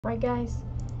Right, guys?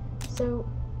 So,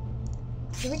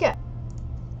 here we go.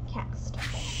 Cast.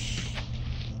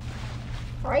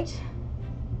 Alright.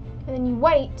 And then you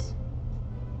wait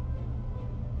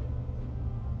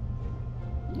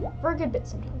for a good bit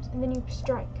sometimes. And then you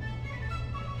strike.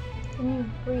 And you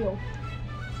reel.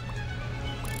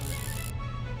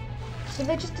 So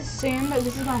they just assume that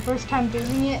this is my first time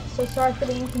doing it, so sorry for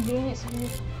the inconvenience if you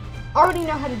already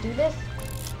know how to do this.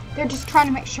 They're just trying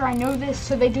to make sure I know this,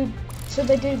 so they do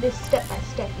this step by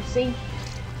step, you see?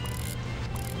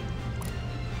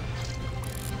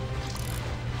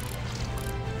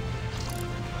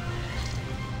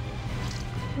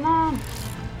 Come on.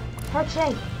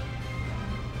 Crochet.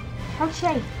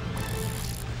 Crochet.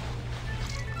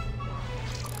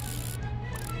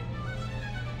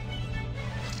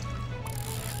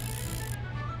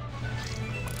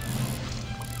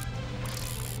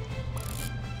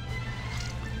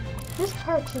 This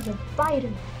perch is a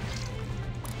biter.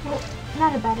 Well,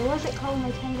 not a biter. What is it called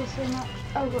when they tangle so much?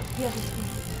 Oh, yeah,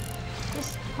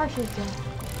 this perch is a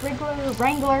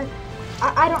wrangler.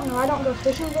 I don't know. I don't go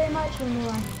fishing very much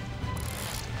anymore.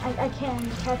 I can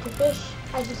catch a fish.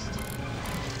 I just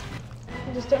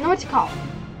don't know what to call it.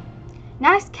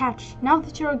 Nice catch. Now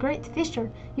that you're a great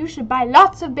fisher, you should buy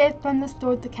lots of bait from the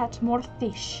store to catch more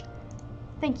fish.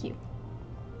 Thank you.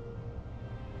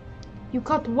 You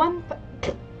caught one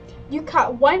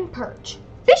perch.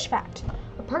 Fish fact.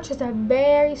 A perch has a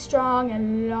very strong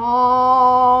and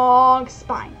long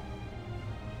spine.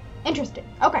 Interesting.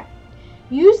 Okay.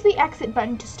 Use the exit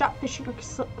button to stop fishing or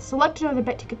select another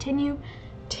bait to continue.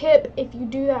 Tip, if you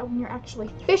do that when you're actually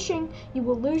fishing, you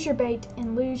will lose your bait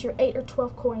and lose your 8 or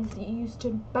 12 coins that you used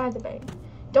to buy the bait.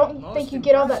 Don't think you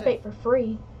get all that bait for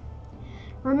free.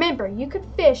 Remember, you could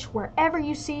fish wherever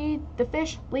you see the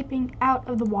fish leaping out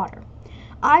of the water.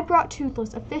 I brought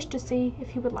Toothless a fish to see if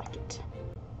he would like it.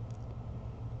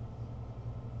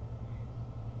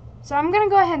 So I'm going to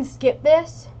go ahead and skip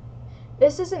this.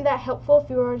 This isn't that helpful if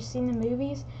you've already seen the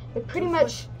movies. But pretty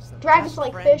much, dragons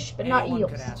like fish, but not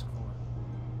eels.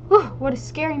 Whew, what a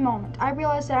scary moment. I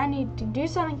realized that I needed to do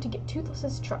something to get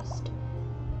Toothless's trust.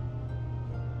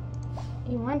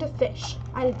 He wanted to fish.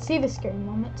 I didn't see the scary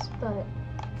moments, but...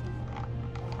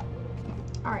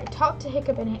 Alright, talk to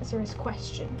Hiccup and answer his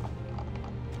question.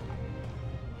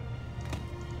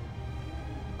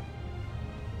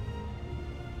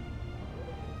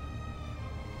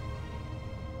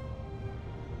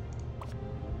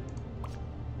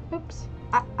 Oops.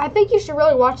 I think you should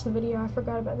really watch the video. I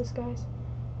forgot about this, guys.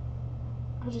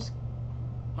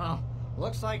 Well,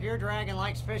 looks like your dragon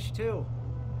likes fish too.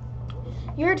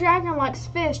 Your dragon likes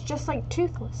fish just like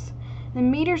Toothless. The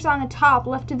meters on the top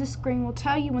left of the screen will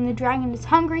tell you when the dragon is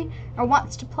hungry or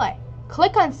wants to play.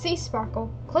 Click on Sea Sparkle,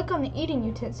 click on the eating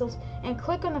utensils, and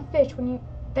click on the fish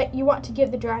that you want to give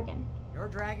the dragon. Your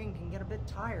dragon can get a bit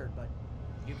tired, but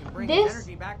you can bring his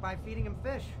energy back by feeding him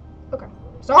fish. Okay.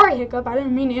 Sorry, Hiccup, I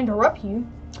didn't mean to interrupt you.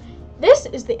 This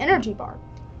is the energy bar.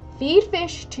 Feed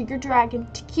fish to your dragon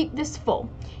to keep this full.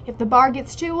 If the bar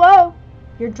gets too low,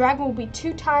 your dragon will be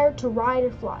too tired to ride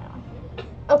or fly on.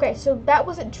 Okay, so that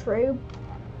wasn't true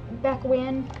way back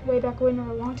when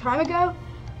or a long time ago,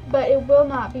 but it will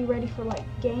not be ready for like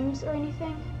games or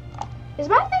anything. Is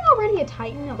my thing already a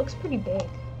Titan? It looks pretty big.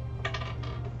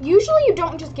 Usually you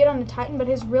don't just get on the Titan, but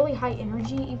it has really high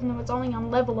energy even though it's only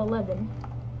on level 11.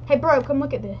 Hey bro, come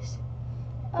look at this.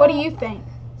 What do you think?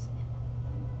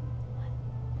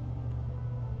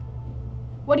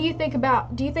 What do you think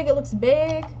about? Do you think it looks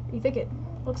big? Do you think it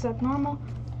looks abnormal? Do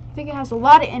you think it has a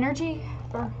lot of energy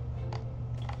for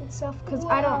itself? Because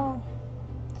I don't.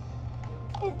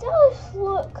 It does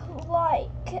look like,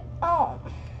 kind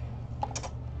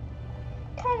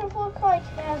of look like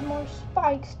it has more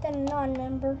spikes than a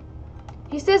non-member.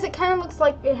 He says it kind of looks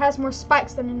like it has more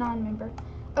spikes than a non-member.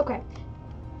 Okay.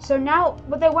 So now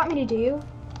what they want me to do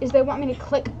is they want me to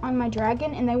click on my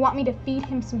dragon and they want me to feed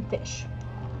him some fish.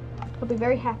 He'll be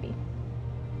very happy.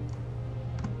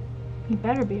 You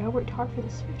better be. I worked hard for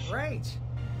this fish. Great.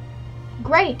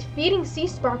 Great. Feeding Sea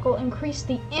Sparkle increased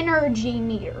the energy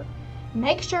meter.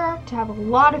 Make sure to have a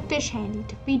lot of fish handy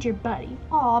to feed your buddy.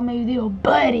 Aw, my little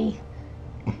buddy.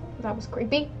 That was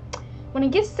creepy. When he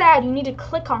gets sad, you need to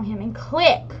click on him and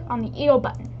click on the eel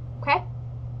button. Okay?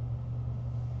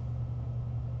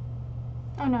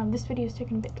 Oh no, this video is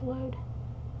taking a bit to load.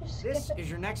 This is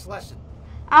your next lesson.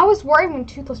 I was worried when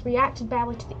Toothless reacted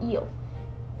badly to the eel.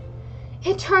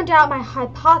 It turned out my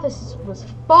hypothesis was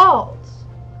false.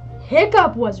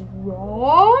 Hiccup was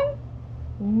wrong.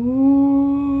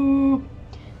 Ooh.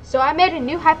 So I made a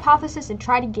new hypothesis and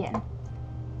tried again.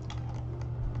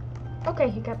 Okay,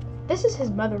 Hiccup. This is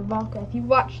his mother, Valka, if you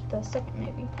watched the second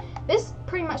movie. This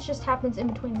pretty much just happens in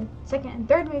between the second and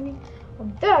third movie.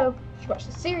 Although, if you watch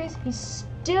the series, he's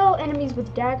still enemies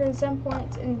with Dagger at some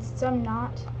points and some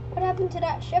not. What happened to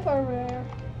that ship over there?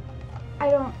 I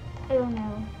don't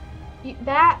know.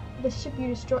 The ship you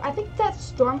destroyed, I think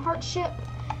that's Stormheart's ship.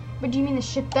 But do you mean the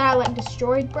ship that I like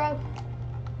destroyed, bro?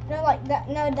 No, like that.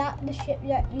 No, not the ship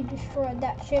that you destroyed.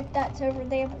 That ship that's over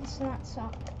there, but it's not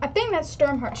sunk. I think that's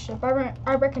Stormheart's ship.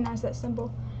 I recognize that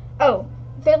symbol. Oh,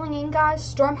 filling in, guys.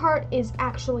 Stormheart is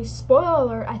actually,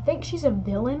 spoiler alert, I think she's a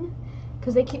villain.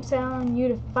 Because they keep telling you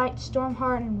to fight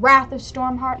Stormheart and Wrath of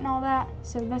Stormheart and all that.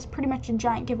 So that's pretty much a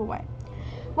giant giveaway.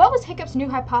 What was Hiccup's new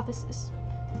hypothesis?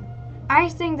 I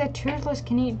think that Toothless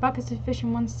can eat buckets of fish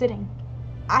in one sitting.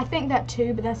 I think that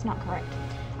too, but that's not correct.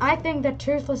 I think that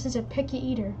Toothless is a picky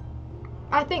eater.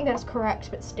 I think that's correct,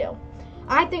 but still.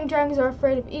 I think dragons are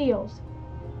afraid of eels.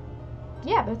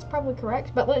 Yeah, that's probably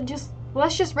correct, but let's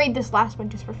just read this last one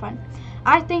just for fun.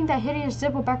 I think that Hideous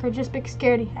Zippleback are just big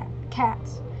scaredy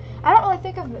cats. I don't really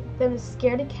think of them as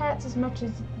scaredy cats as much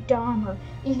as dumb or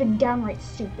even downright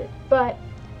stupid, but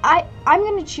I'm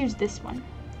going to choose this one.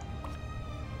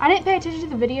 I didn't pay attention to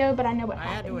the video, but I know what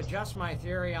happened. I had to adjust my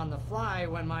theory on the fly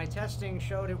when my testing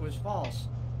showed it was false.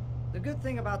 The good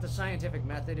thing about the scientific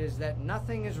method is that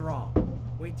nothing is wrong.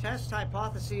 We test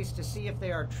hypotheses to see if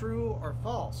they are true or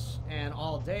false, and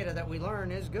all data that we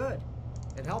learn is good.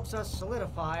 It helps us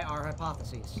solidify our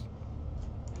hypotheses.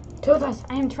 Toothless,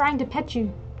 I am trying to pet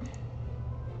you.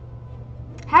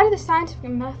 How did the scientific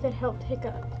method help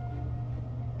Hiccup?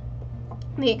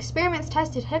 The experiments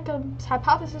tested Hiccup's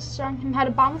hypothesis, showing him how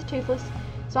to bond with Toothless,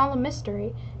 solve a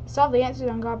mystery, solve the answers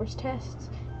on Gobber's tests.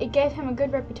 It gave him a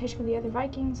good reputation with the other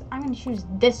Vikings. I'm going to choose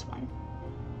this one.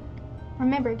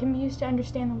 Remember, it can be used to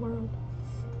understand the world.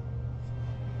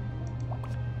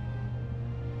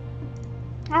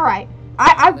 Alright,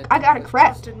 I got it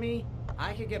correct. Trusted me,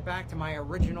 I could get back to my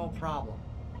original problem.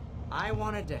 I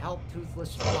wanted to help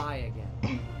Toothless fly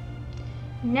again.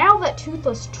 Now that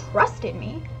Toothless trusted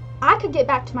me, I could get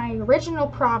back to my original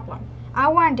problem. I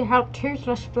wanted to help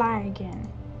Toothless fly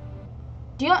again.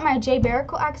 Do you like my Jay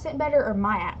Barical accent better or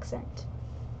my accent?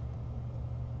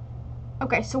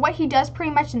 Okay, so what he does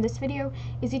pretty much in this video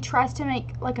is he tries to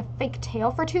make like a fake tail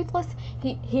for Toothless.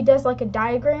 He does like a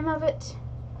diagram of it.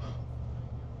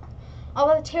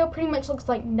 Although the tail pretty much looks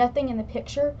like nothing in the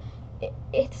picture.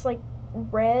 It's like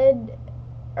red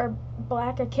or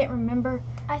black, I can't remember.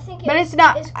 I think but it's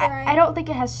not. It's gray. I don't think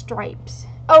it has stripes.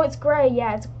 Oh, it's gray.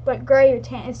 Yeah, it's like gray or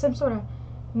tan. It's some sort of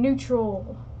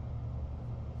neutral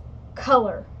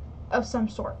color of some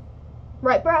sort.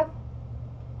 Right, Brad?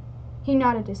 He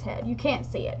nodded his head. You can't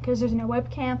see it because there's no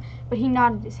webcam, but he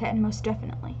nodded his head most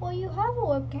definitely. Well, you have a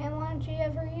webcam. Why don't you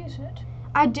ever use it?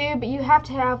 I do, but you have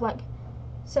to have like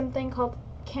something called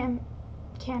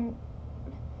camtasia.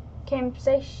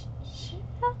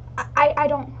 I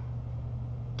don't.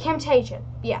 Camtasia,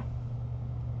 yeah.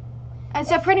 And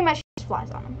so pretty much she just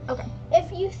flies on them. Okay.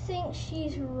 If you think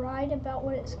she's right about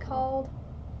what it's called,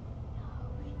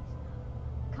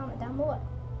 comment down below.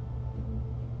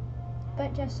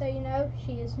 But just so you know,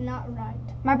 she is not right.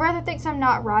 My brother thinks I'm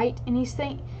not right, and he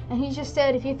just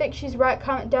said, if you think she's right,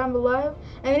 comment down below.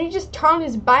 And then he just turned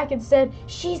his back and said,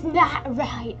 she's not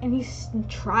right. And he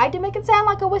tried to make it sound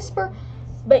like a whisper,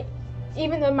 but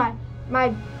even though my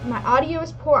audio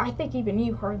is poor, I think even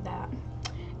you heard that.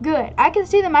 Good. I can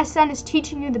see that my son is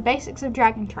teaching you the basics of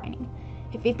dragon training.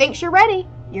 If he thinks you're ready,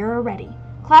 you're ready.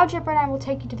 Cloudjumper and I will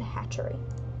take you to the hatchery.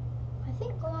 I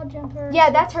think Cloudjumper. Yeah,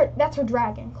 that's her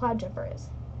dragon. Cloudjumper is.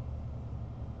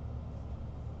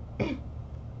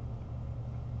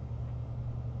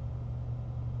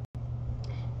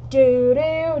 Do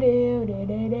do do do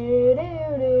do do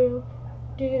do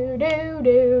do do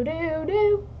do do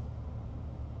do.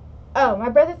 Oh, my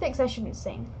brother thinks I shouldn't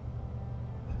sing.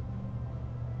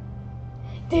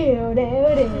 Do do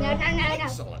do. No.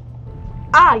 Excellent.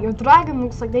 Ah, your dragon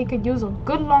looks like they could use a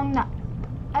good long nap.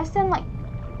 I sound like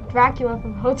Dracula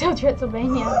from Hotel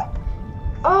Transylvania.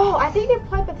 Oh, I think they're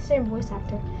played by the same voice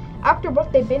actor. After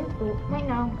what they've been through. Wait,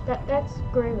 no, that's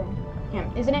Grayling, him,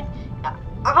 isn't it?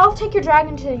 I'll take your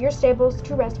dragon to your stables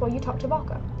to rest while you talk to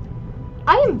Valka.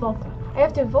 I am Valka. I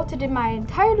have devoted my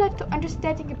entire life to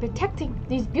understanding and protecting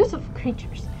these beautiful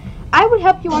creatures. I will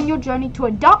help you on your journey to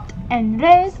adopt and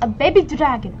raise a baby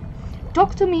dragon.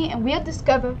 Talk to me and we'll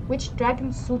discover which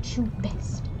dragon suits you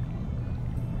best.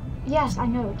 Yes, I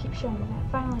know, keep showing me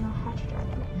that. Finally, I'll hatch a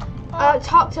dragon.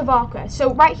 Talk to Valka.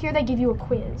 So right here they give you a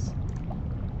quiz.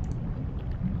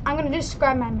 I'm going to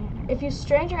describe my manner. If your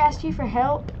stranger asks you for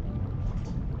help,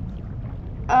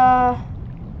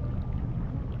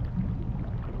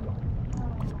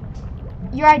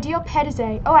 Your ideal pet is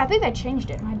a... Oh, I think they changed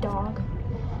it. My dog.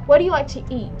 What do you like to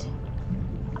eat?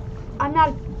 I'm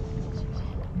not...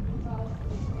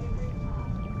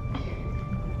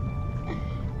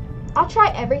 I'll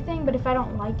try everything, but if I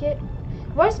don't like it...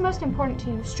 What is most important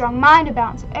to you? Strong mind, a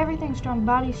balance of everything, strong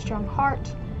body, strong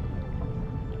heart.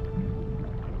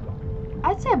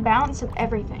 I'd say a balance of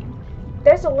everything.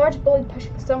 There's a large bully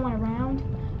pushing someone around.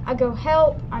 I go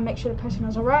help. I make sure the person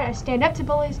is alright. I stand up to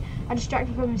bullies. I distract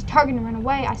him from his target and run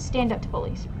away. I stand up to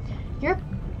bullies. Your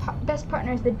best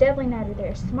partner is the deadly knighter. They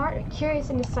are smart, curious,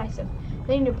 and decisive.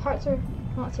 They need a partner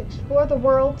who wants to explore the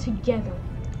world together.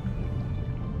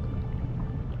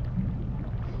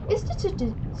 Is this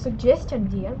a suggestion,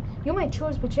 dear? You may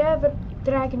choose whichever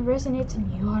dragon resonates in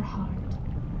your heart.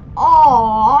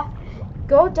 Aww!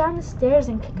 Go down the stairs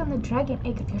and click on the dragon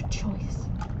egg of your choice.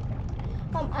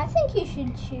 I think you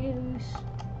should choose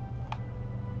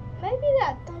maybe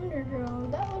that thunder drone.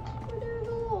 That looks pretty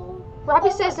cool.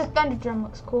 Robbie says the thunder drum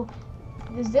looks cool.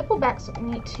 The zipplebacks look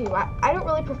neat too. I don't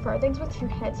really prefer things with two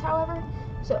heads, however.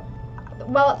 So,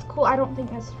 while it's cool, I don't think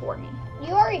that's for me. You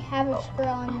already have a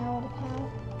squirrel on your old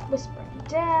account. Whispering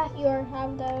Death. You already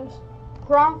have those.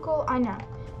 Gronkle, I know.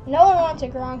 No one wants a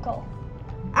Gronkle.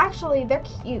 Actually, they're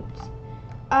cute.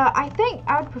 I think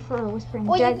I would prefer a Whispering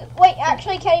Death. Wait,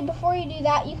 actually, Katie, before you do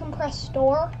that, you can press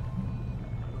store.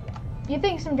 You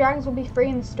think some dragons will be free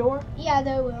in the store? Yeah,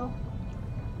 they will.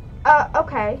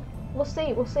 Okay. We'll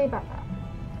see. We'll see about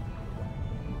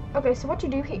that. Okay, so what you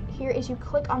do here is you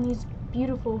click on these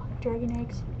beautiful dragon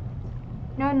eggs.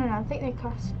 No. I think they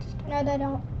cost. No, they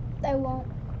don't. They won't.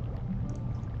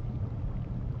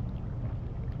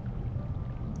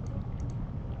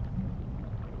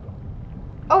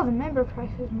 Oh, the member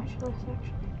price is much less,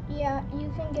 actually. Yeah,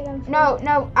 you can get them.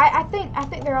 No. I think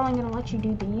they're only gonna let you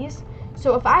do these.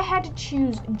 So if I had to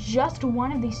choose just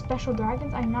one of these special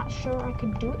dragons, I'm not sure I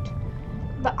could do it.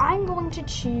 But I'm going to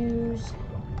choose.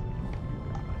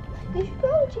 You should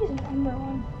probably choose a member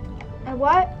one. A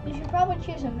what? You should probably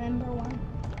choose a member one.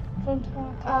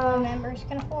 Something all the members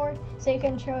can afford, so you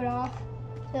can show it off.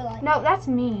 So like. No, that's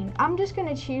mean. I'm just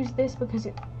gonna choose this because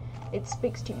it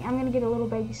speaks to me. I'm gonna get a little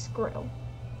baby squirrel.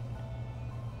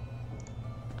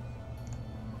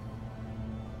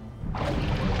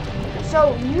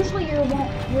 So usually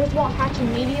yours won't hatch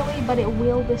immediately, but it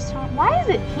will this time. Why is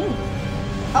it pink?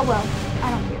 Oh well,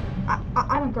 I don't care.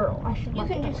 I'm a girl. I should. You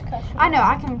can just customize. I know.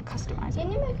 I can customize it.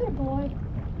 Can you make it a boy?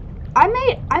 I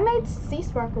made Sea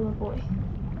Sparkle a boy.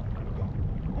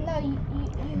 No,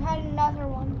 you had another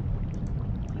one.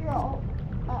 You're all.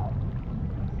 Oh.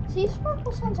 Sea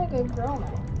Sparkle sounds like a girl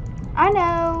name. I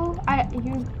know.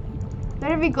 You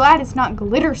better be glad it's not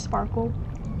Glitter Sparkle.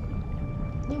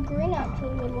 The green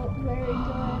actually would look very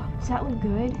good. Does that look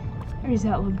good? Or does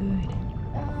that look good?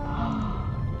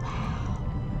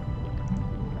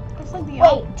 It's like the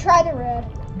Wait, try the red.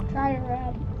 Try the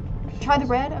red. Try the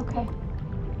red? Okay.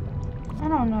 I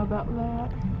don't know about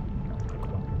that.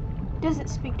 Does it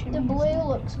speak to me? The blue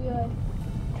looks good.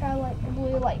 Try like the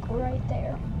blue like right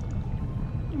there.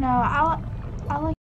 No, I like